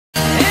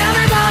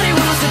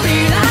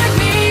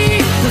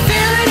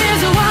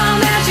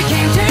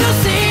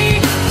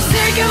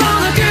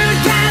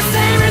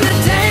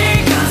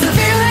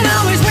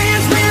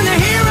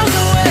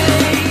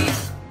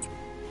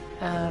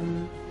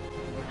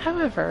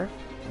However,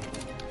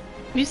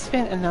 we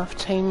spent enough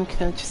time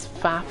kind of just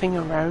faffing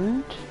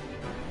around,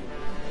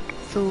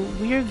 so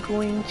we're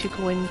going to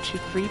go into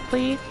free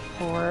play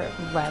for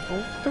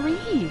level 3,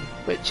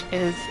 which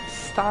is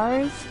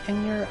Stars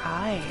in Your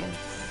Eyes.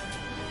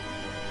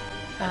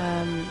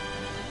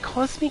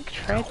 Cosmic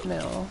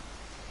Treadmill.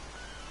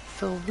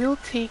 So we'll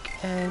take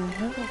in,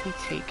 who will we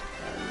take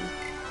in?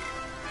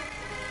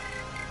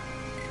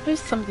 Who's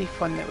somebody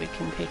fun that we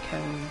can take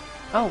in?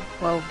 Oh,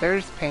 well,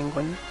 there's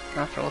Penguin,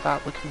 after all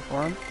that looking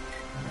for him.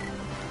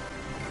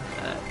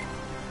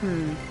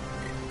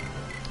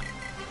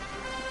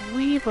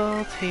 We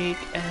will take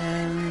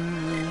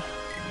in...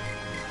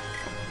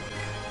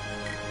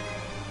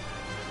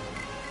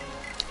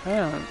 I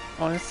don't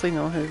honestly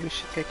know who we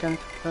should take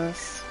into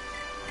this.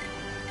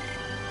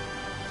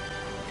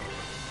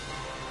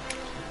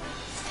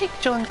 Let's take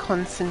John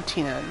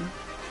Constantine in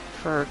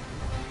for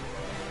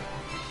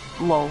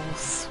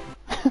lols.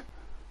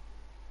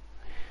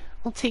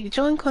 We'll take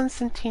John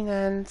Constantine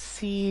and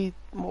see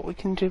what we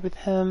can do with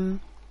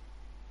him.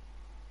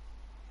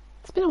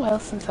 It's been a while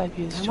since I've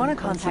used John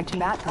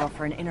Constantine. I want to contact Batgirl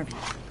for an interview.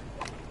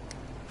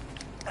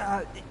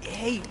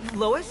 Hey,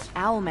 Lois?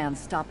 Owlman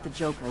stopped the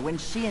Joker when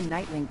she and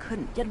Nightwing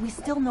couldn't, yet we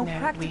still know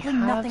practically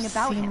nothing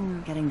about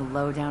him. Getting the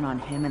lowdown on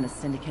him and the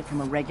Syndicate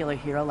from a regular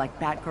hero like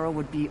Batgirl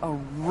would be a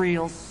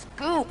real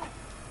scoop.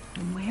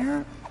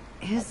 Where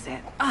is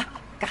it? Ah,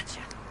 gotcha.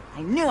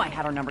 I knew I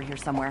had her number here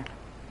somewhere.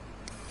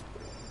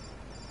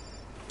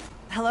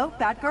 Hello,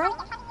 Batgirl?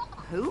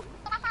 Who?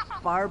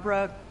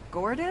 Barbara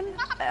Gordon?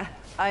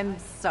 I'm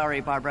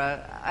sorry,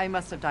 Barbara. I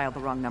must have dialed the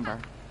wrong number.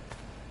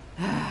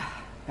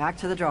 Back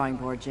to the drawing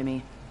board,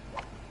 Jimmy.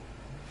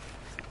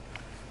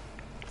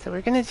 So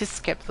we're going to just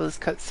skip those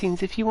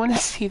cutscenes. If you want to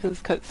see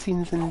those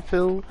cutscenes in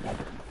full,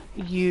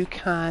 you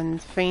can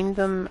find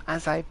them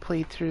as I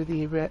played through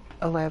the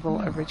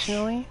level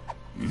originally.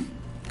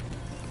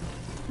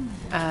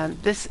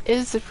 This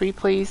is a free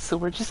play, so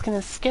we're just going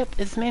to skip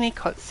as many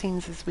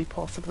cutscenes as we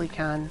possibly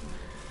can.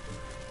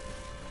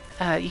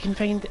 You can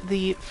find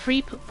the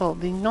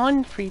the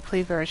non-free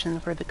play version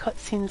where the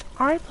cutscenes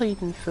are played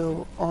in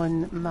full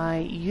on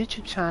my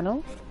YouTube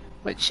channel,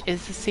 which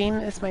is the same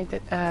as my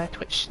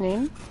Twitch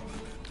name.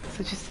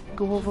 So just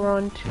go over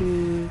on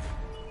to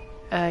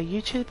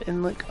YouTube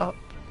and look up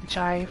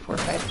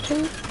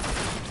Jai452,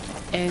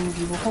 and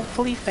you will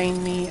hopefully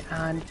find me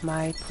and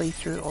my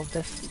playthrough of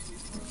this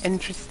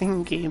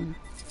interesting game.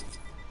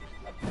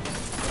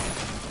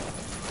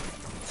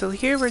 So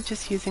here we're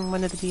just using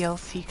one of the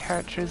DLC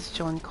characters,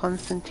 John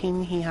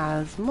Constantine. He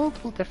has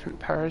multiple different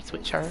powers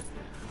which are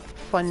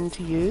fun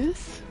to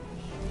use.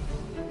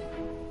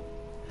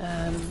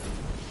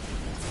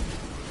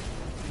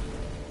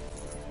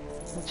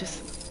 We'll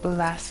just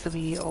blast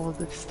away all of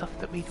the stuff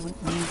that we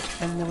don't need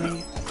in the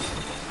way.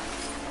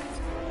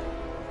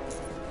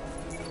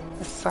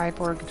 The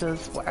cyborg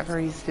does whatever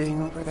he's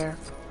doing over there.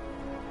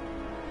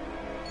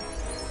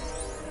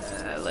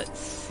 Let's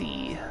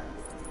see.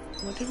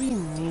 What do we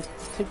need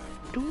to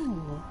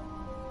do?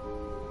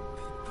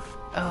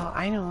 Oh,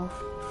 I know.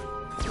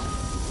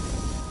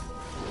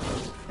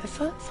 Is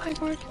that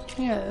cyborg?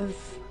 Yeah, it is.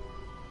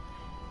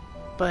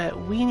 But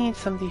we need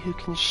somebody who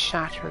can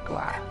shatter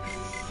glass.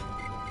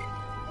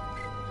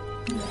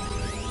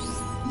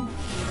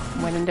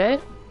 When in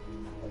doubt,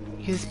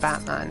 use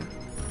Batman.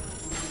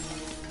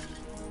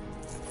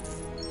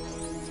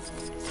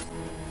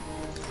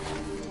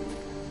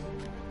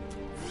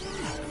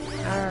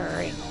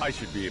 Alright. I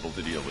should be able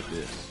to deal with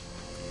this.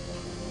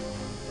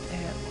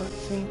 It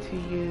wants me to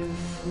use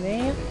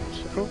that.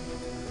 Oh.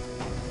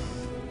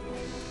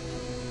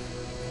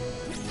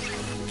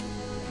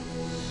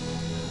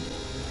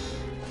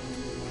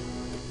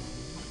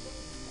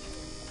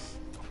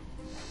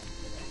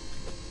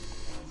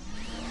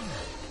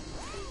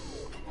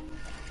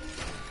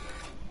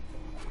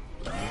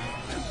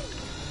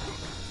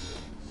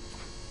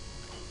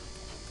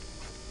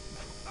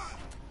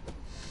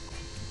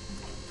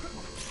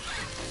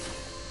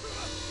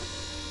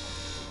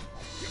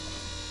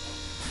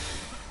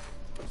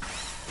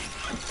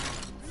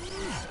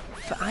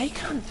 I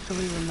can't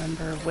fully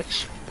remember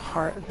which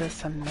part of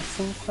this I'm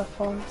missing stuff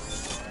on.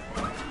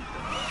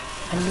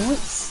 I know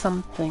it's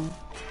something.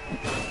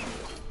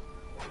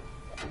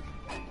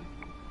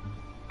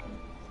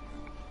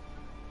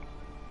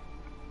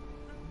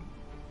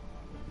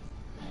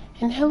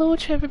 And hello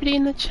to everybody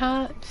in the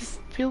chat, just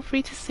feel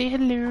free to say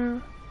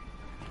hello.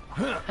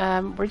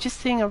 We're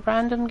just doing a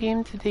random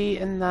game today,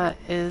 and that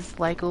is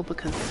Lego,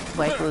 because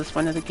Lego is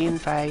one of the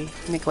games I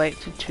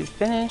neglected to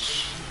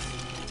finish.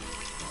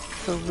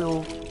 So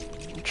we'll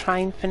try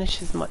and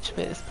finish as much of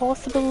it as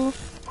possible.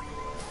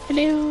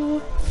 Hello!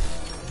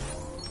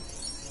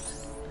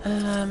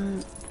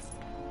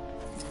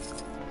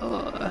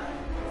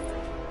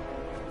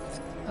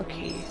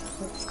 Okay,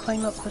 let's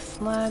climb up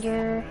this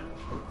ladder.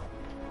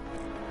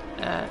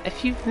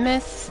 If you've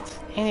missed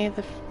any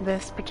of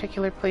this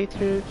particular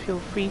playthrough, feel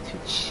free to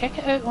check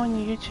it out on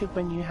YouTube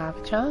when you have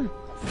a chance.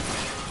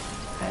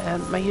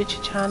 My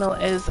YouTube channel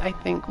is, I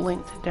think,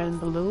 linked down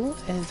below,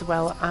 as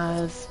well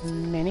as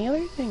many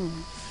other things.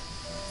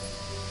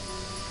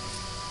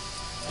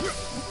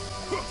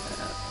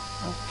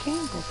 Okay,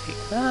 we'll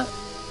take that.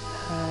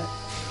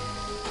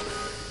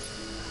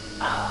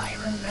 Oh, I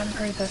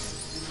remember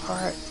this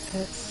part.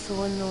 It's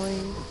so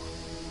annoying.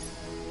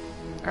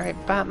 Alright,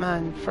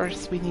 Batman,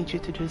 first we need you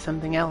to do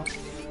something else.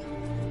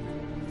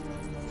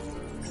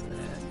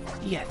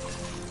 Yes.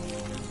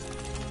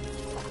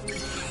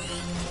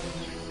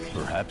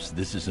 Perhaps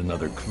this is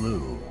another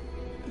clue.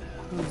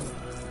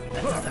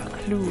 Another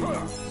clue.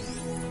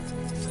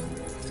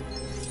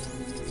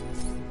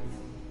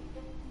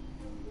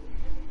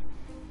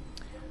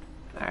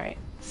 Alright,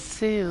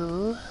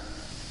 so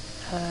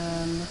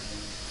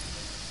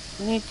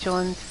we need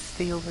John to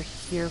stay over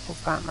here while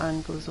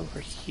Batman goes over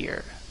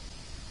here.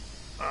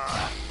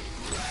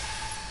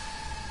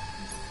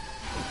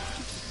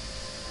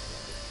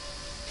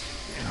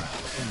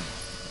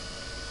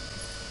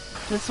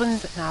 This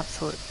one's an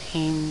absolute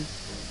pain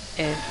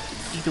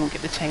if you don't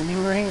get the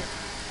timing right.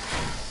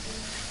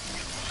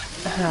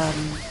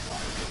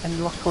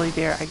 And luckily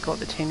there I got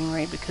the timing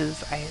right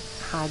because I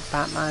had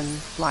Batman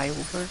fly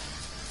over.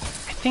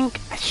 I think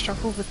I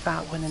struggled with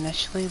that one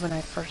initially when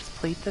I first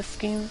played this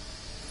game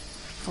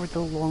for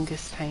the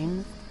longest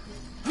time.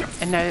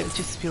 And now it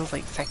just feels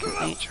like second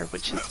nature,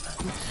 which is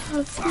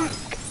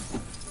fantastic.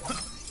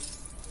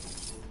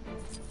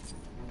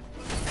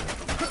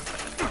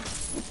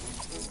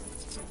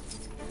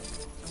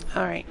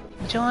 Alright,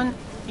 John,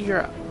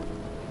 you're up.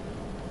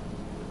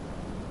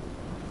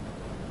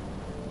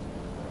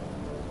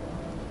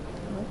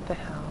 What the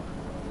hell?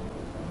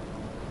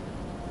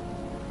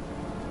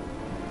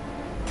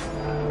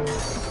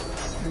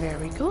 There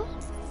we go.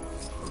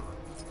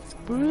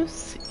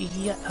 Bruce,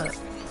 yeah.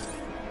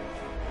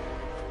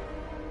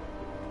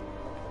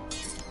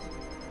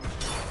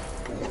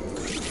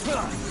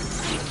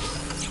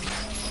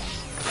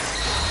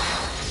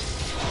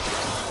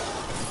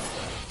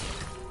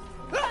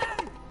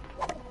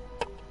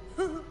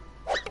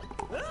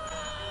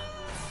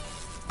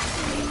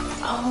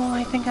 Oh,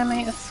 I think I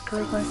might have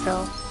screwed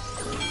myself.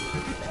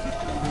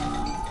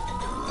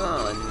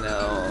 Oh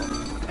no.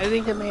 I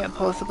think I may have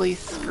possibly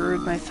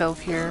screwed myself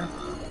here.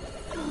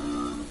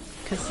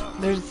 Because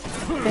there's a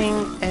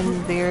thing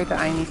in there that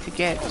I need to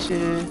get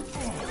to.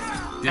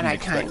 And I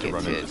can't get to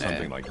it now.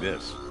 Something like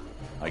this.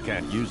 I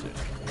can't use it.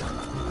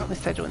 At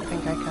least I don't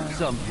think I can.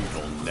 Some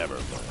people never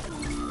learn.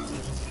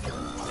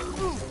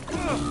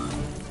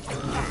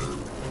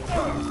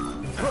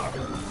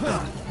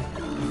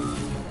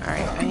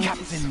 Alright, I need to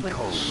Captain switch.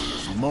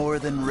 Cole's more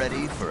than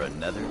ready for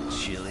another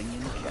chilling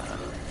encounter.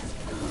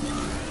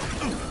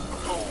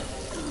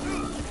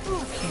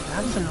 Okay,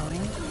 that's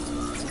annoying.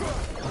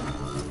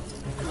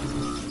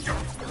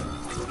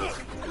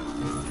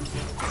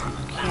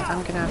 Okay,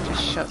 I'm gonna have to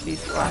shut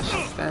these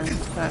flashes down.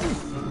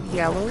 That's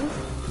yellow.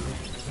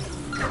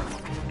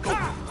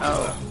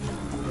 Oh.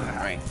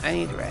 Alright, I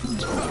need red.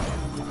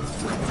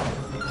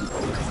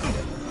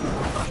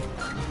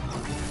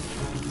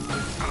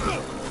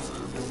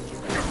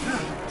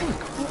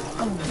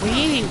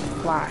 Away,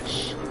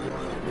 flash.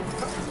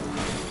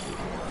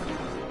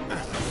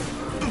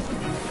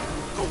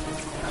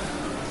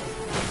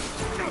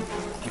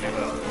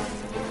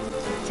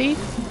 See?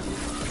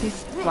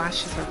 These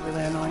flashes are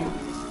really annoying.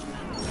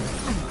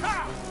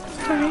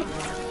 Alright.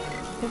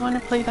 They want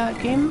to play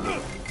that game?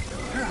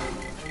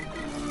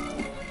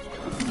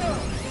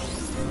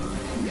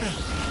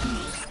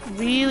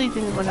 Really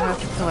didn't want to have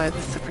to pull out the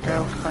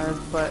Supergirl card,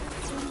 but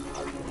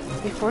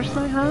they forced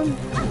my hand.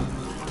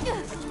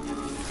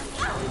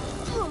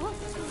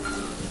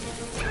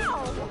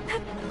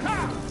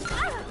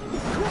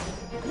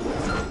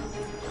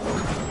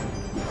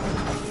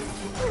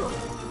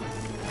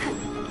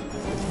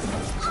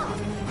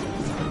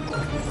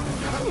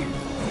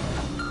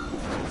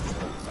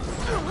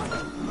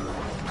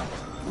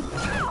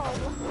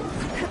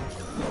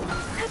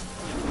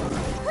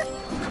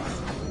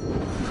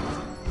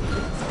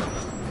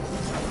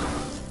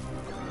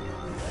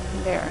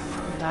 There,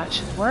 that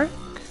should work.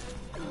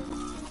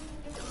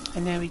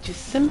 And now we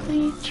just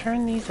simply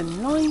turn these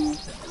annoying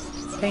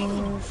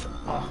things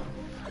off.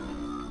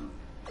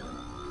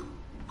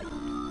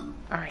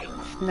 Alright,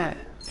 now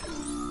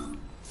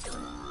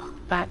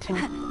back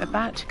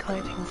to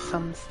collecting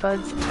some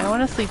studs. I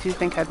honestly do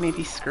think I've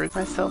maybe screwed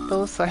myself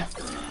though, so I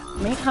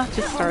may have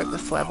to start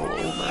this level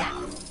over.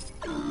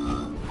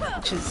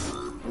 Which is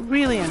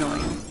really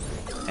annoying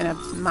and a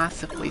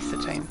massive waste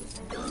of time.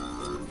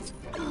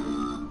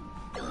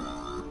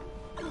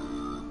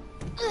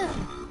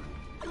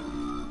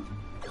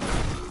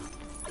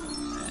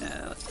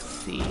 Let's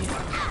see.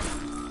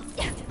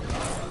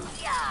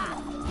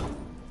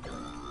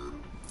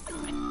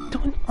 I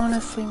don't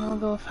honestly know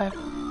though if I've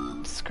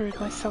screwed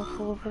myself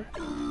over.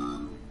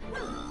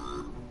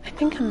 I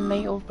think I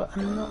might have, but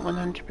I'm not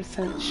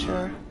 100%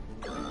 sure.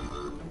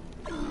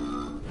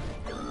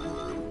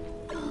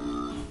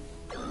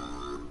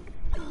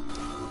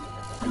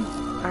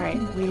 Alright,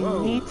 we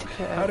need to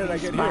get out How did I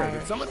these get here? fires.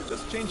 Did someone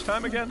just change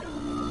time again?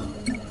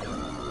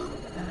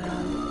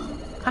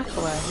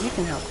 Aquila, you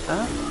can help with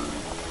that.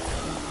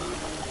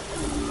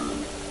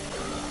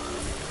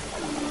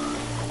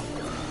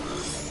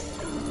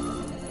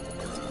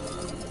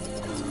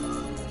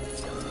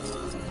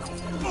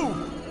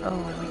 Oh,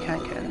 we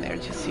can't get in there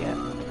just yet.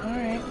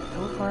 Alright,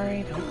 don't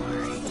worry, don't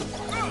worry.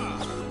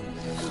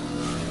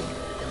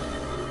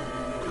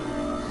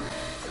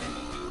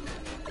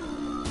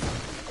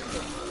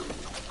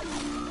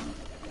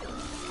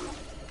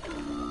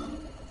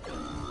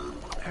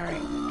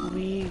 Alright,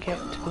 we get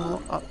to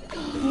go up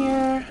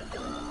here.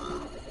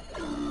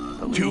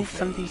 But we need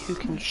somebody who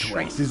can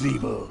shrink. Twice as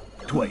evil,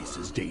 twice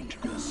as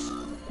dangerous.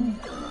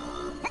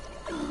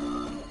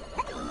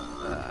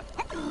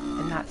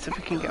 And that's if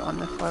we can get on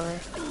the flower.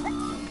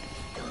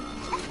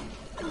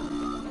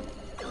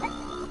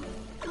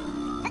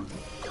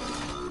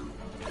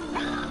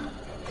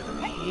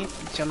 I hate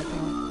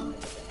jumping.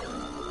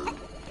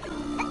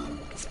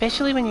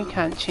 Especially when you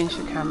can't change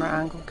the camera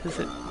angle, because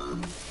at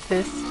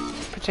this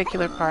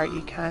particular part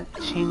you can't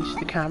change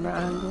the camera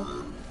angle.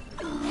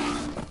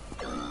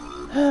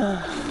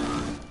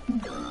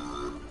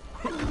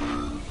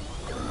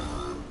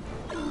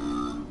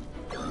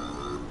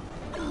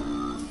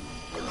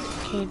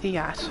 Okay, the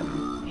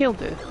atom. He'll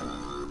do.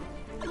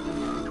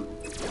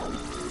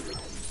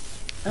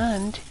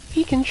 And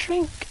he can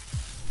shrink.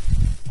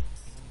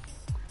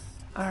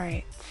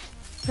 Alright.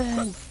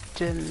 The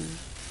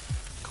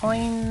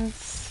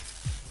coins.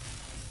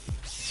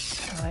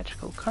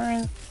 Electrical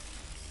current.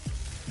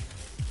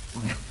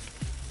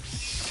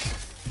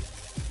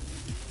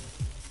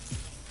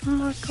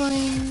 More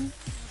coins.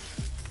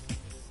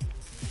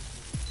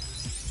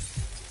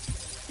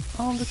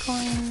 All the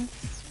coins.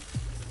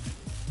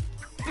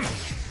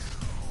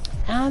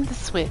 And the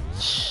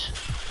switch.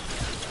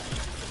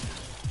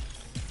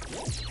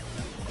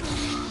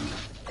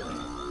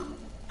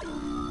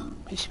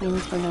 Which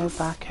means we're now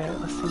back out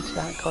listening to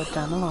that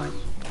goddamn alarm.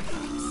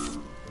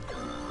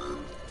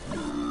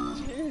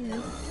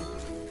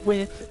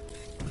 With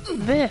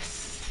this.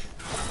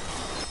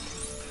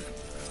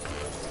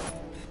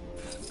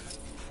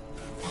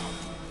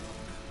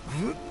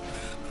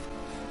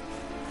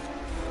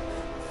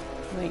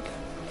 Like,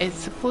 it's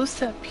supposed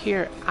to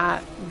appear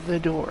at the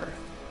door.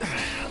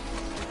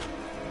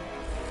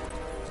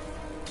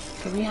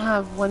 So we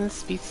have one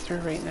speedster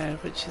right now,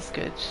 which is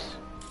good.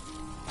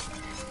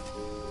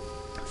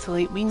 So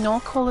like, we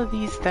knock all of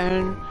these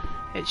down,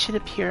 it should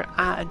appear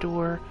at a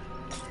door.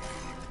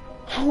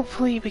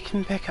 Hopefully we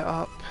can pick it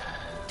up.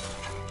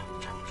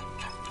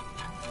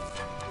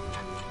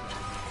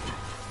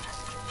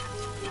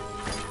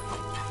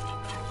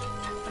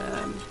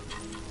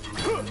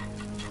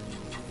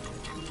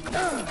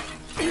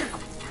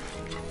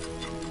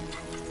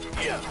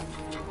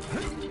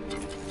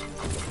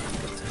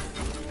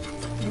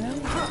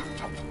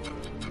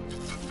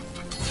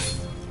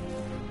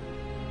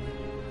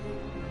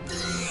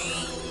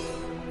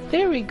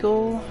 There we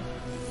go.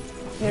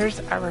 There's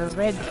our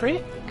red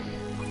brick.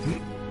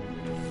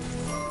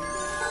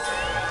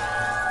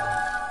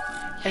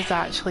 It's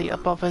actually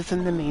above us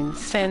in the main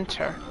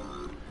center.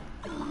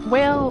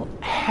 Well,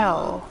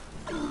 hell.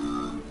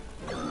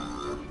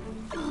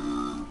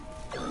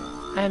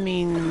 I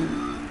mean,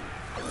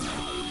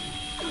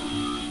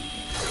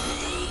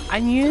 I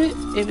knew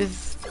it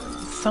was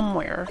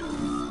somewhere,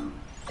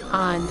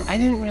 and I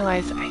didn't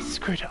realize I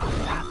screwed it up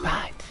that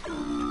bad.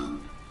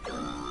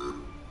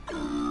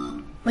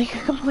 Like a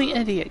complete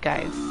idiot,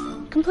 guys.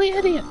 Complete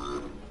idiot.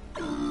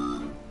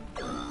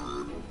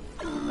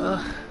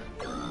 Ugh.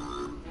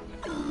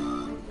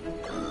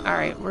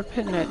 Alright, we're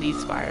putting out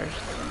these fires.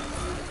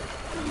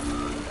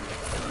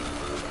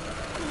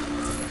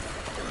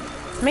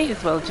 Might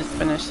as well just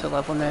finish the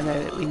level now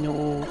that we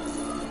know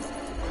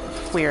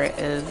where it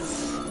is.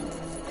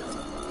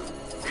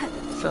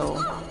 So,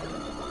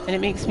 and it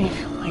makes me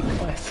feel like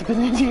less of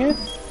an idiot.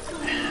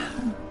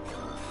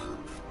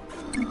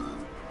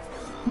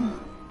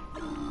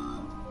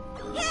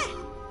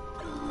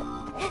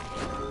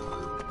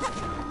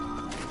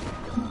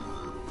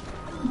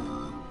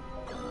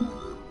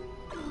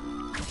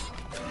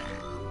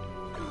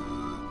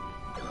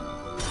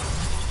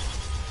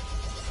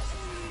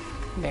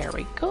 There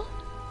we go.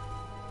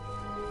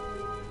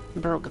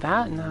 Broke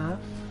that in half.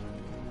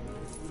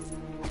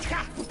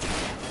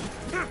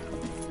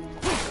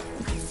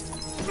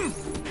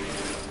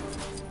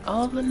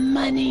 All the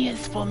money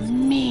is for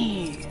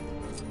me.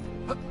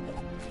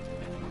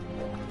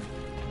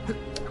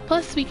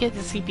 Plus we get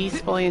to see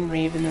Beast Boy and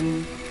Raven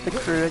and the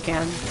crew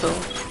again, so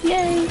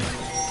yay!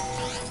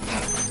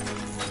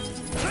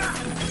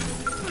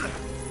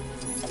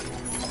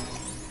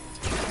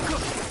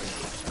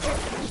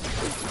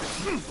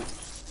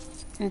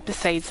 And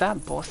besides,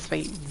 that boss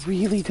fight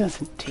really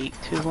doesn't take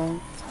too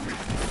long.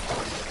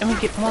 And we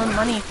get more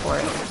money for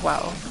it as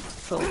well,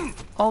 so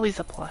always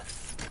a plus.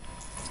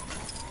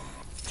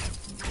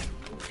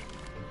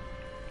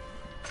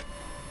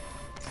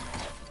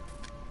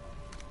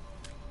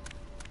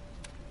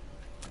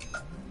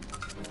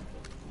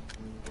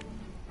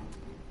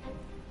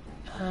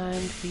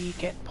 And we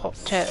get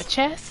popped out a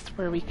chest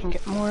where we can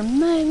get more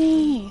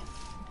money.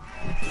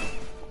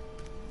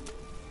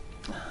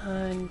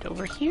 And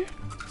over here.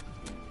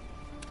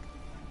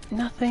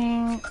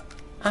 Nothing.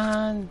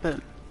 And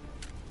boom.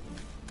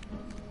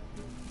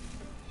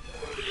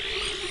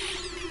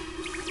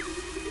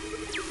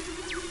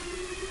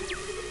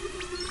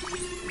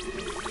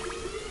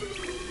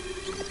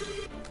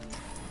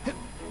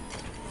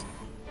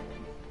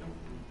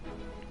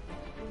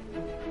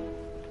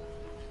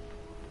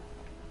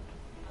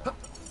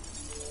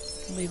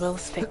 We will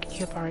stick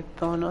Eobard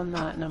Thorn on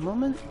that in a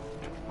moment.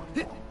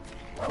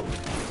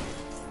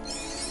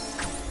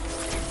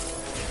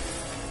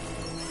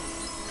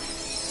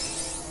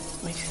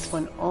 We just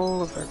want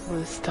all of our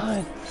blue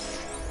studs.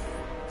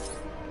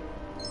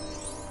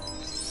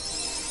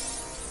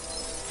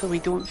 So we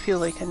don't feel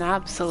like an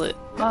absolute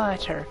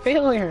utter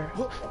failure.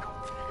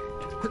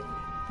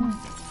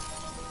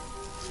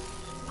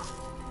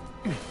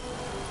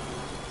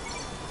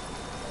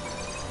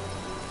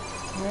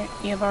 Alright,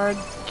 Eobard,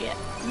 get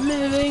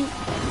moving. I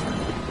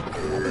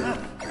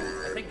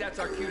think that's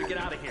our cue to get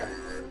out of here.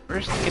 We're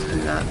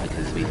skipping that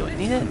because we don't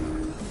need it.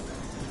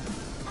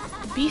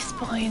 Beast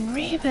Boy and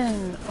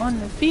Raven on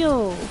the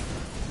field.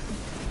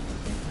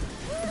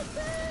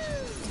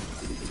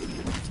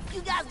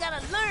 You guys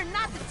gotta learn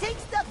not to take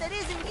stuff that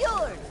isn't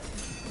yours.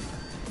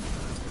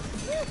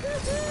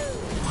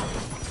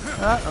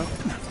 Uh-oh.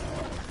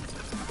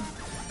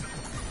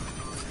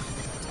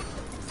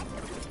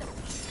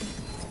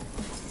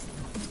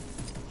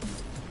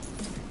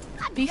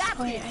 Beast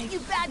Boy, You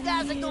bad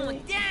guys are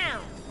going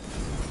down.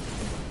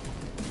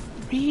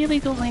 really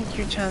don't like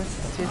your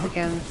chances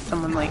against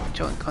someone like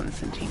John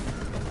Constantine.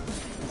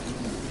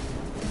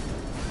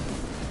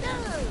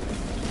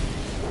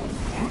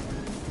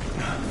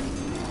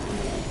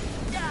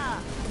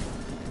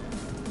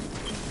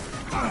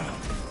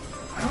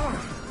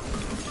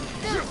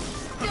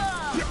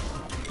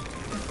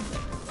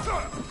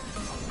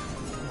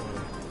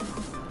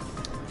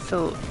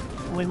 So,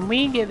 when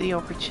we get the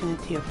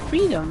opportunity of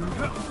freedom,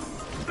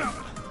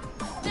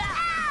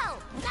 Ow!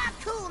 Not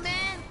cool,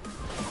 man.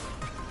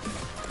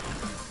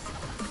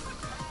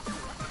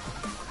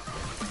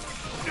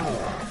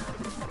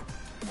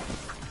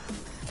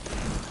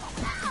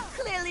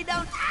 Clearly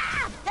don't.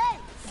 Ah! Hey,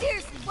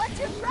 seriously, what's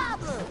your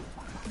problem?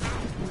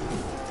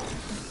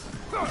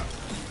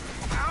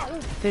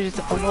 there's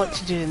a lot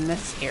to do in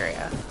this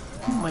area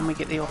when we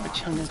get the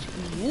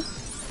opportunity.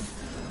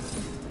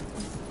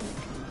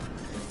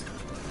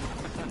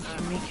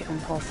 Make it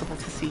impossible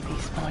to see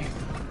Beast Boy.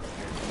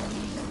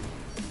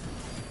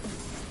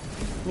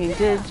 I mean,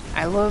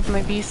 I love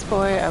my Beast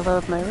Boy, I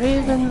love my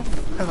Raven,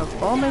 I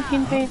love all my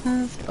Teen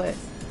Titans, but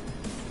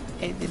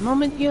at the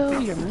moment,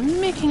 you're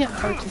making it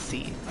hard to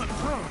see.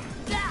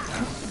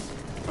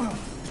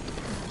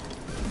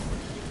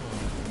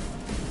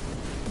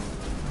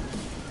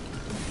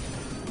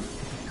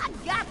 I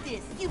got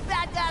this. You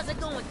bad guys are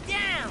going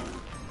down.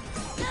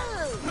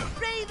 No,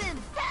 Raven,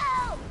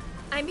 help!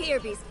 I'm here,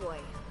 Beast Boy.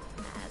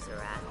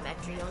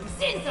 Metrion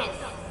Zinzos!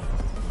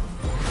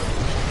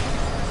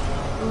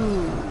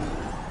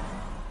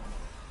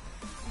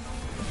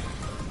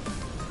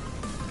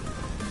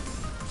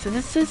 So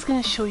this is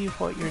going to show you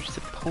what you're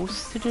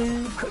supposed to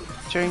do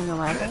during the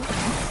level,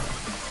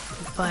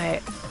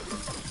 but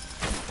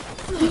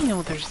you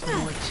know there's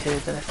more to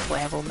this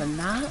level than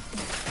that.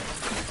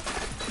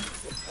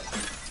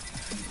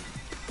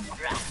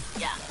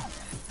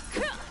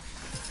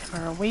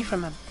 We're away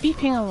from a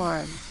beeping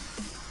alarm.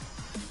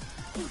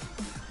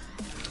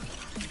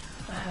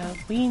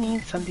 We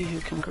need somebody who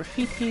can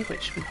graffiti,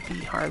 which would be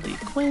Harley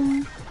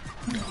Quinn.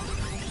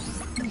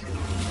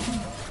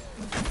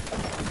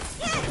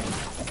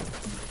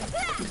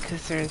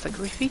 Because there's a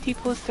graffiti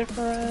poster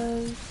for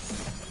us.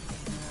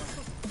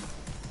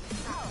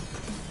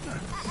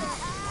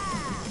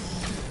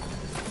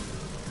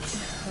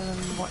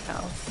 What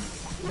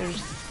else?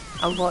 There's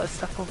a lot of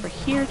stuff over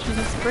here to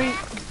just break.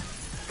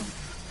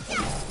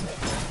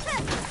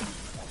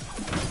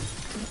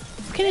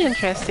 It's kind of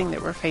interesting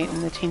that we're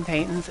fighting the Teen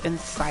Titans and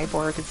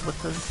Cyborg is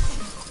with us.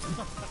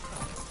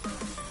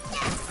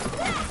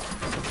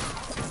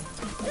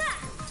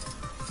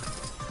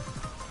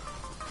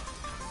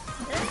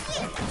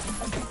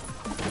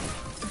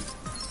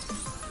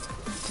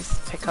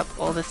 Just pick up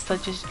all the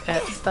studs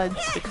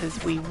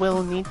because we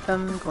will need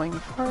them going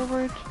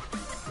forward.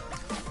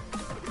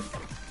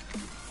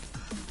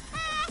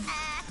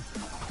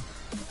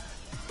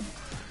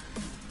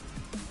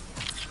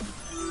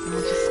 And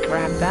we'll just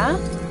grab that.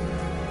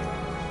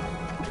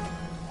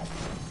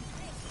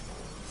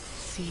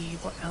 See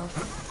what else?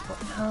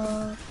 What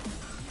else?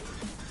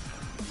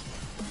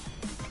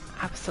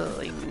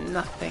 Absolutely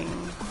nothing.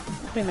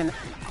 Wait a minute.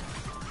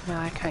 No,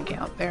 I can't get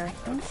up there.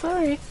 I'm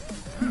sorry.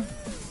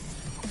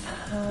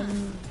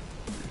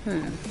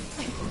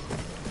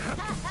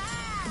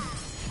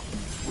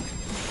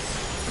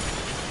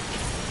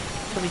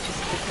 So we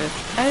just put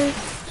this out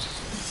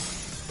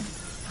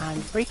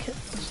and break it.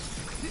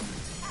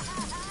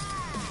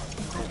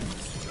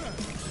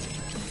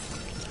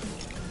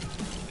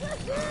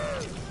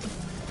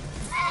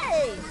 Hey!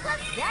 Hey,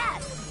 what's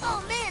that?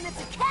 Oh man,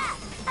 it's a cat!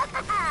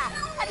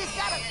 I just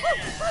gotta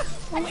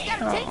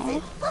taste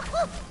it!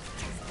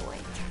 Boy,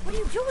 what are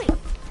you doing?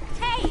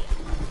 Hey!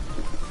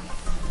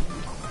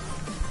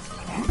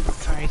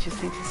 Sorry, I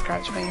just need to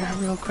scratch my ear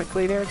real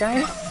quickly there,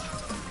 guys.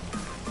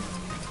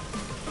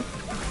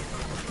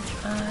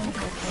 And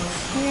go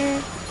here.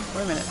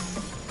 For a minute.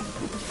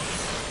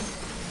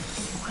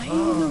 Why are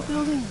you in the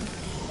building?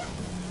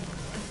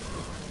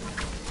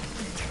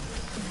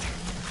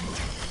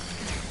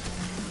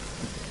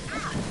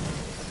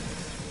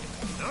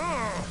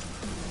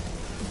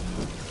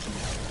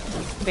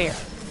 There.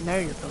 Now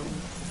you're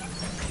building.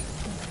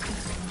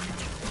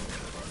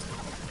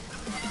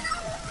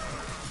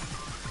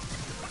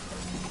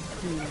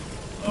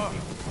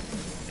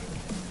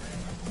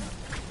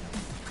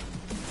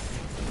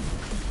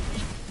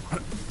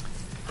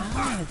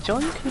 Ah,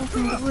 John can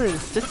open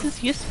doors. This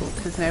is useful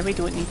because now we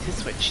don't need to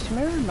switch to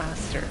Mirror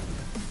Master.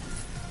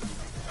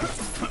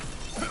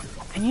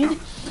 I knew that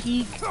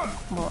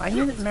I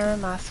knew that Mirror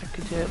Master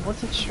could do it.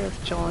 Wasn't sure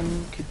if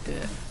John could do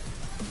it.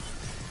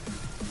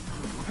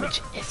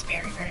 Which is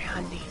very, very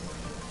handy.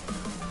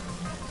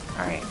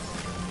 Alright.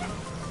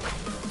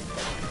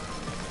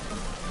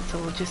 So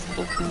we'll just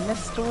open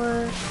this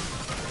door.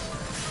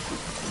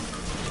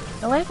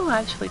 The level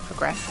actually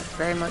progresses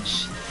very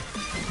much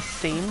the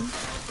same.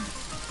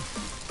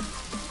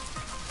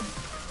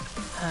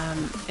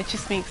 It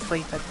just makes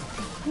life a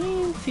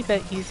teensy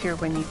bit easier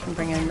when you can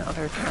bring in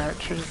other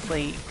characters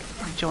like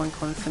John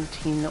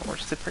Constantine or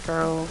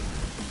Supergirl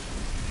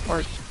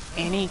or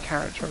any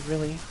character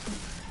really.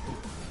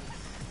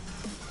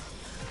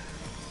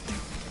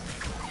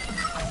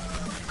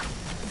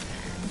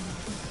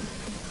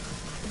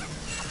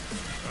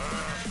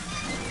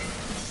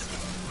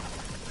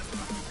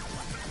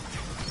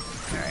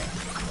 Alright.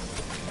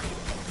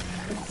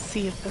 Let's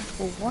see if this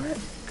will work.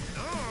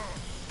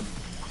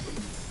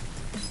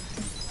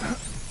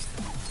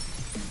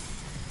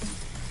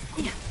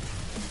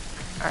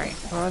 Alright,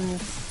 we're on the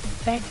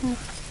second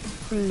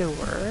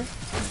floor.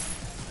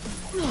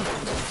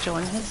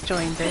 John has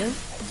joined us.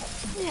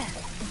 I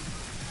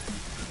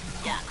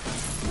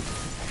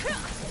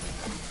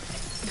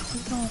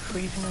don't know if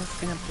Raven is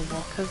going to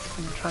block us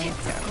from trying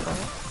to get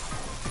across.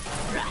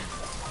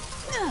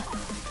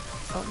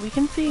 But we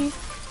can see.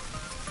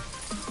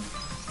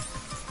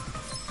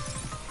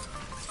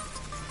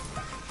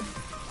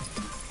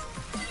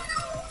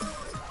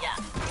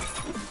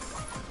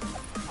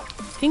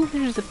 I think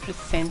there's a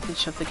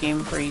percentage of the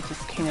game where you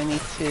just kind of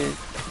need to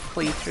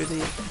play through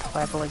the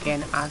level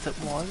again as it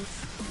was.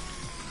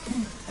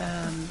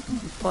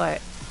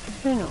 But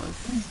who knows?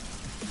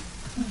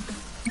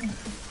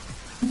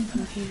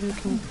 Somebody who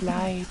can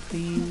fly,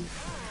 please.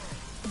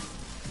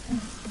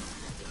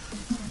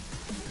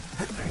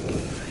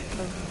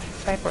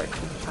 Cyborg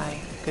can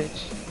fly. Good.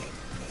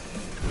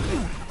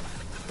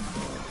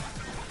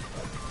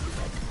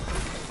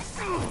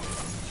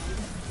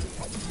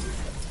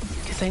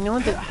 I know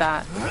that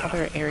that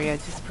other area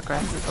just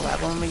progresses the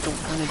level and we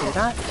don't want to do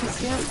that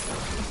just yet.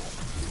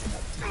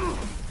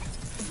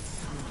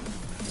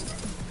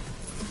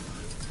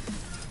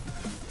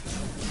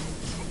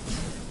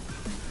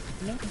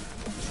 Nope.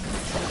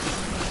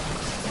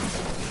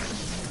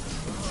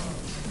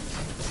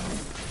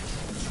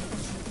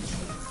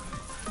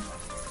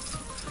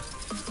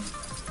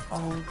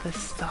 All the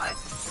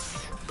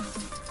studs.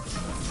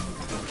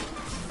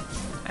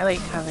 I like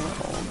having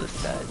all the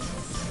studs.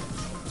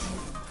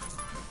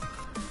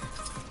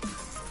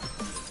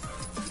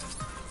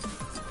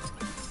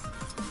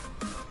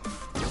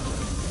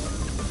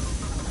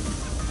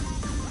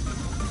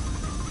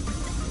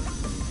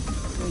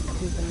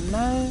 Do them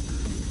now.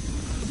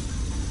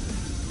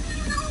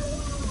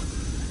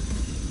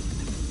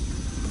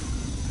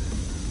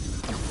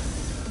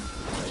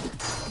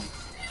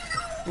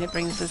 And it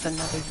brings us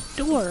another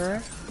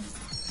door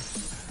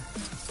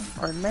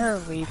or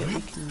mirrorway that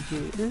we can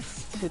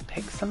use to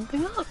pick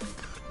something up.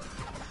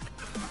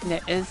 And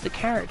it is the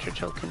character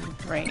token,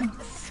 right?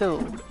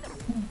 So,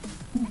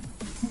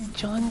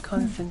 John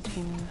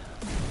Constantine.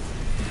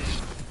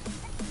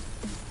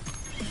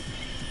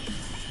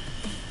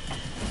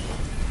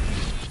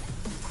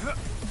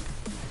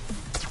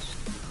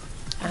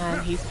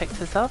 And he's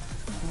picked us up,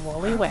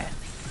 Wally West.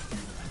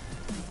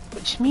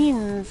 Which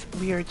means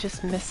we are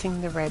just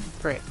missing the red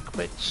brick,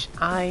 which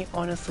I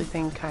honestly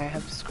think I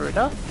have screwed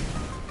up.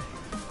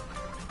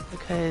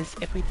 Because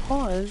if we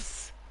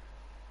pause,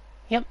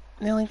 yep,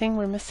 the only thing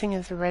we're missing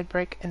is a red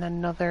brick and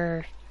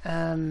another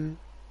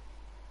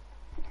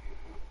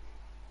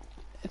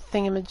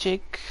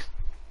thingamajig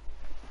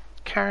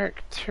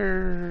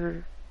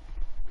character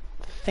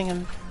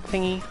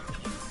thingy.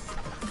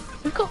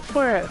 We've got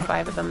 4 out of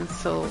 5 of them,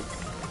 so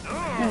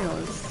who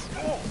knows?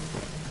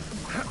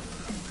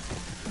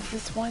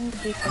 There's one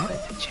place I'd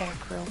like to check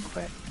real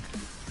quick.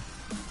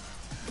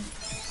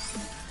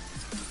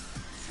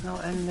 It's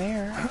not in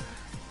there.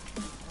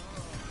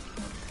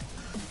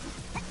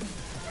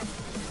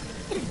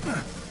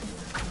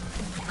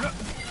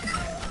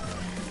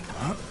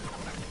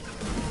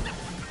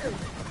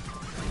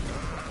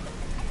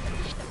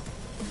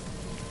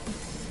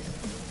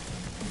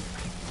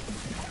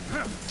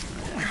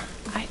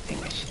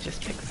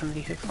 just pick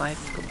somebody who flies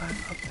to go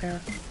back up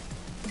there.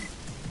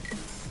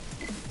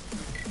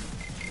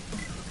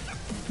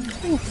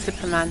 Bring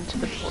Superman to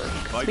the board,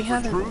 because we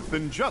haven't truth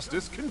and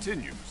justice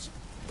continues.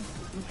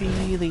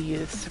 really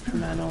used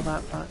Superman all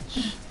that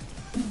much.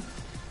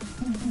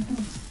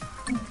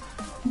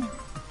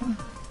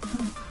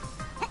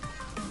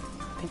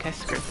 I think I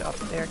screwed it up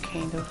there,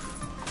 kind of.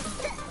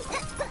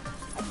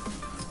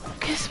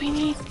 Because we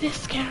need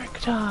this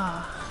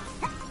character!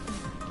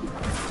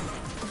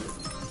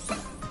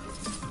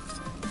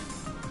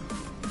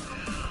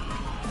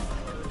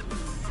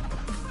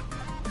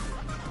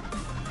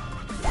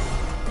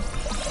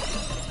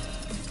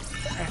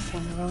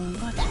 Pressing the wrong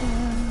button.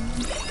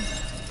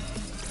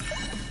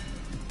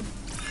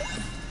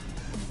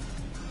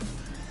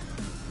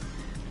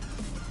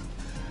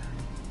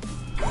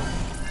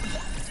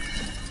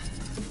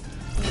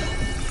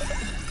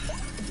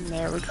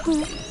 There we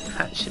go.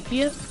 That should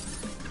be it.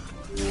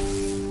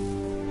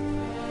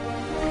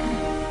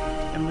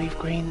 And we've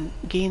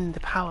gained the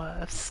power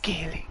of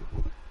scaling,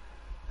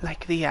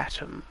 like the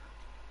atom.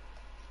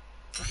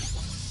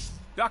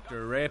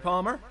 Dr. Ray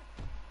Palmer,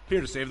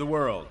 here to save the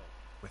world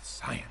with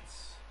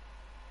science.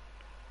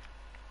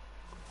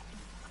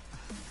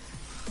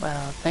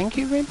 Well, thank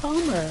you, Ray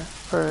Palmer,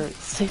 for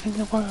saving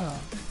the world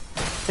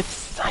with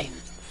science.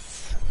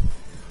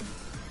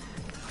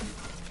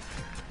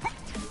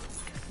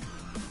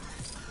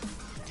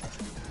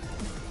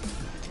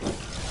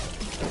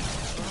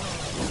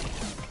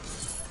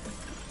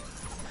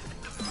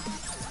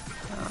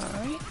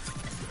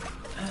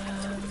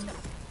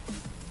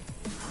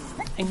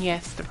 And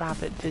yes, the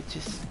rabbit did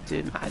just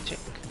do magic.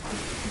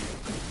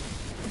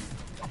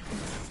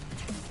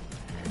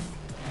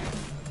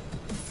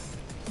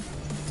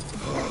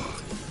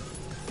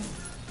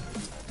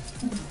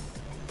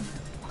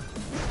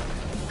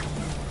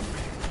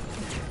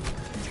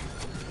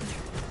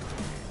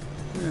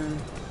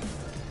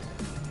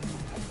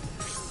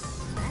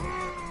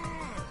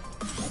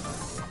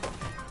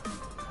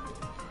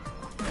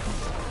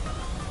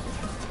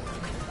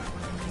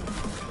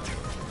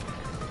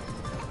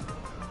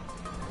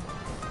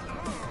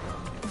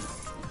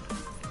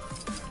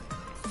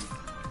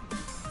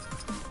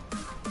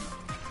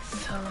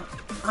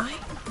 I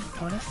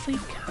honestly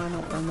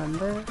cannot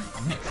remember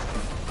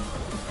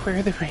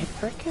where the red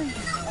brick is.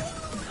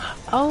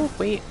 Oh,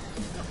 wait.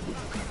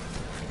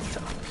 Is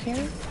it up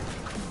here?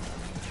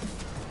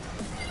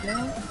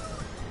 No?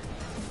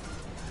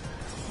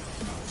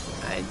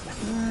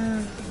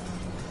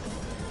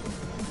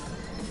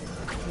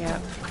 Yeah.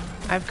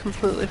 I've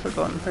completely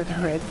forgotten where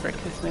the red brick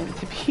is meant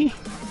to be.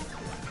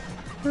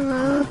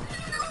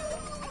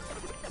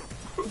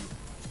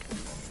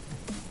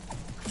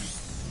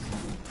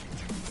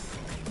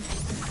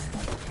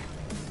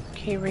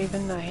 Okay,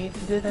 Raven, I hate to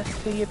do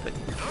this to you, but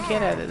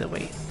get out of the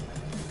way.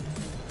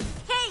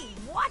 Hey,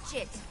 watch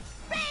it!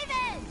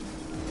 Raven!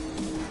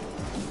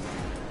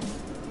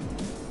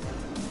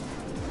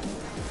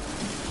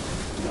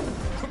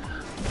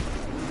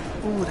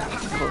 Ooh, that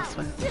was a close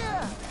one.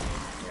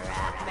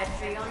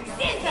 Metri on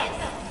scissors!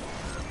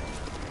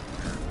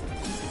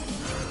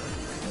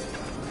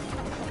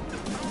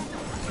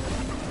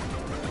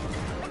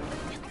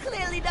 You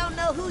clearly don't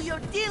know who you're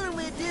dealing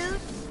with, dude.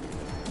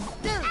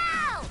 Dude!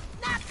 Ow!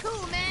 Not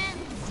cool, man!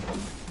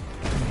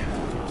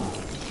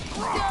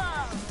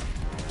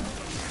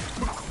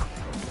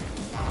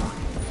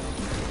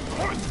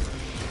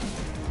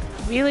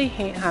 Really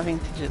hate having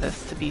to do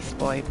this to Beast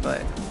Boy,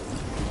 but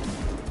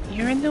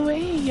you're in the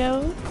way,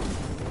 yo.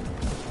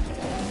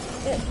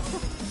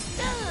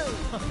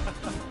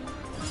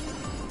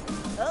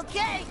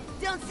 Okay,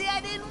 don't say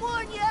I didn't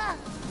warn ya!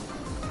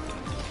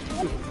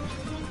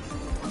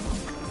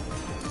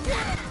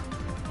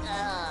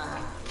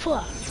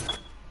 Fuck.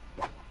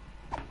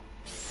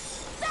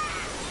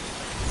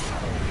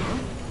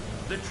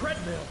 The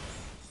treadmill.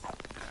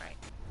 Alright.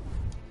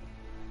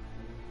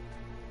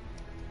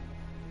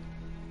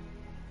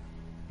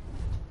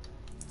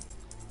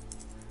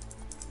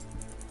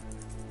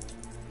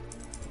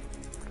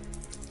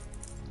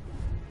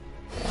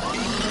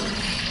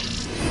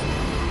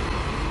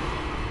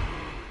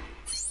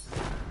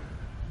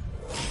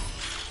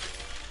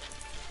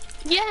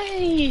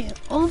 Yay!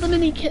 All the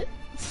mini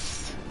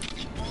kits!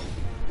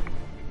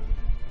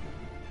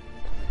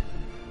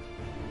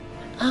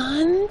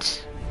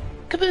 And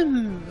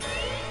kaboom!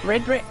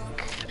 Red brick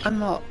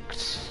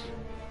unlocked.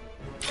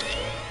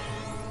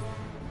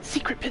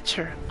 Secret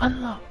picture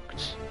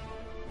unlocked.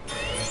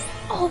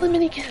 All the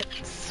mini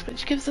kits,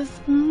 which gives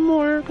us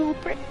more gold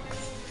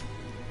bricks.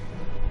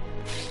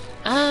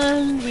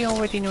 And we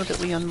already know that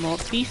we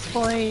unlocked Beast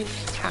Boy,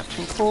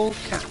 Captain Cold,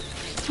 Captain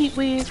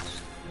Heatwave,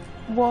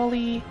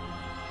 Wally,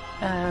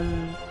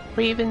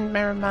 Raven,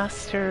 Mirror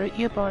Master,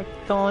 Eobard,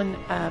 Dawn,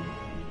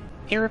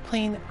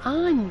 Aeroplane,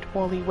 and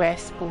Wally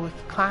West, both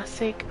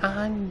classic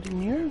and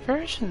newer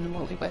version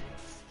Wally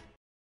West.